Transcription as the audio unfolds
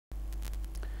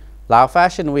Lao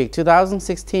Fashion Week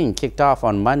 2016 kicked off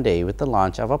on Monday with the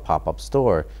launch of a pop-up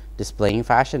store displaying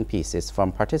fashion pieces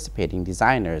from participating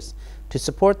designers to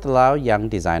support the Lao Young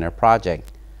Designer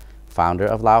Project. Founder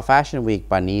of Lao Fashion Week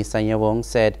PanySaignavongs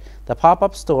said the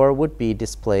pop-up store would be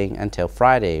displaying until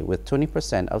Friday with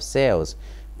 20% of sales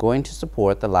going to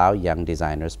support the Lao Young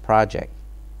Designers Project.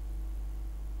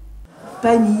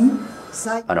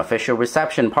 An official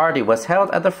reception party was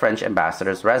held at the French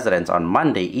ambassador's residence on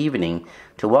Monday evening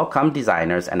to welcome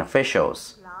designers and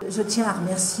officials. At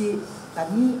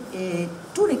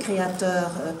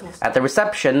the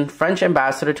reception, French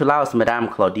ambassador to Laos Madame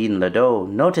Claudine Ledoux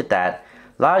noted that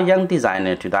Lao Young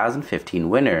Designer 2015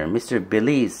 winner Mr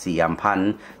Billy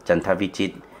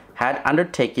SiamphanChanthavichith had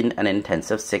undertaken an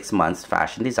intensive 6-month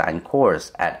fashion design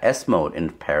course at ESMOD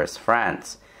in Paris,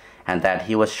 France, and that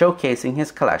he was showcasing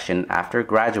his collection after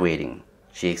graduating.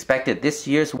 She expected this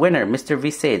year's winner, Mr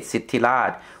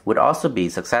VisethSithilath, would also be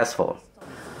successful.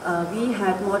 We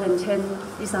had more than 10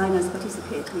 designers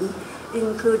participating,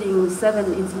 including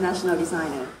 7 international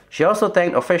designers. She also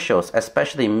thanked officials,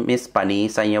 especially Ms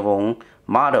PanySaignavongs,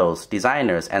 models,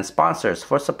 designers, and sponsors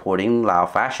for supporting Lao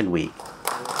Fashion Week.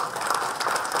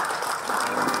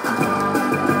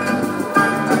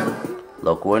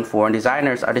 Local and foreign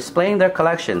designers are displaying their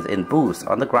collections in booths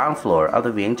on the ground floor of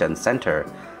the Vientiane Center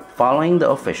following the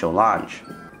official launch.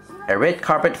 A red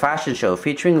carpet fashion show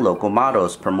featuring local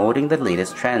models promoting the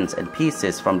latest trends and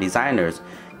pieces from designers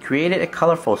created a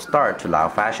colorful start to Lao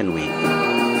Fashion Week.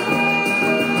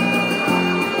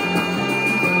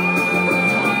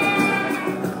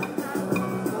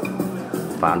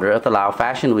 Founder of the Lao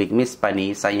Fashion Week, Ms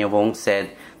PanySaignavongs, said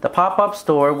the pop-up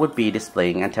store would be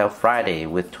displaying until Friday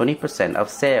with 20% of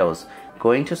sales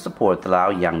going to support the Lao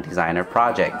Young Designer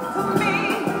Project.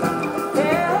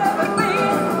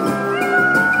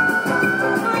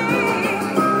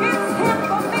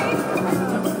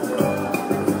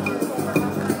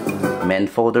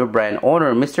 Menfolder brand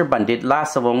owner Mr Bandit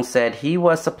Lasavong said he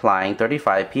was supplying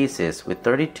 35 pieces with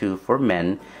 32 for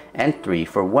men and 3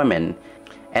 for women,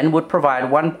 and would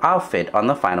provide 1 outfit on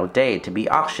the final day to be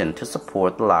auctioned to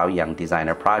support the Lao Young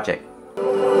Designer Project.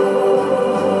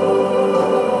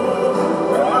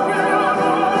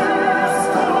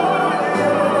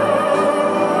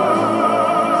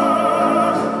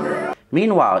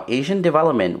 Meanwhile, Asian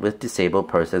Development with Disabled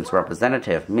Persons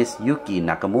representative Ms Yuki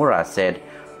Nakamura said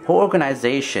her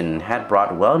organization had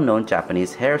brought well-known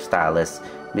Japanese hairstylist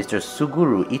Mr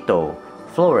Suguru Ito,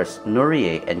 florist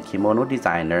Nurie, and kimono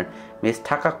designer Ms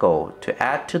Takako to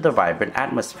add to the vibrant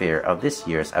atmosphere of this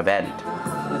year's event.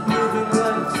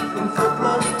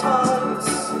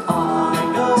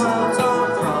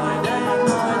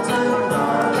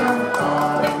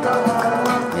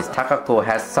 Ms Takako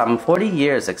has some 40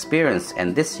 years experience,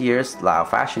 and this year's Lao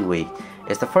Fashion Week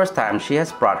is the first time she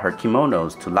has brought her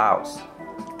kimonos to Laos.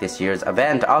 This year's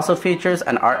event also features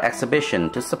an art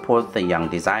exhibition to support the young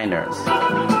designers.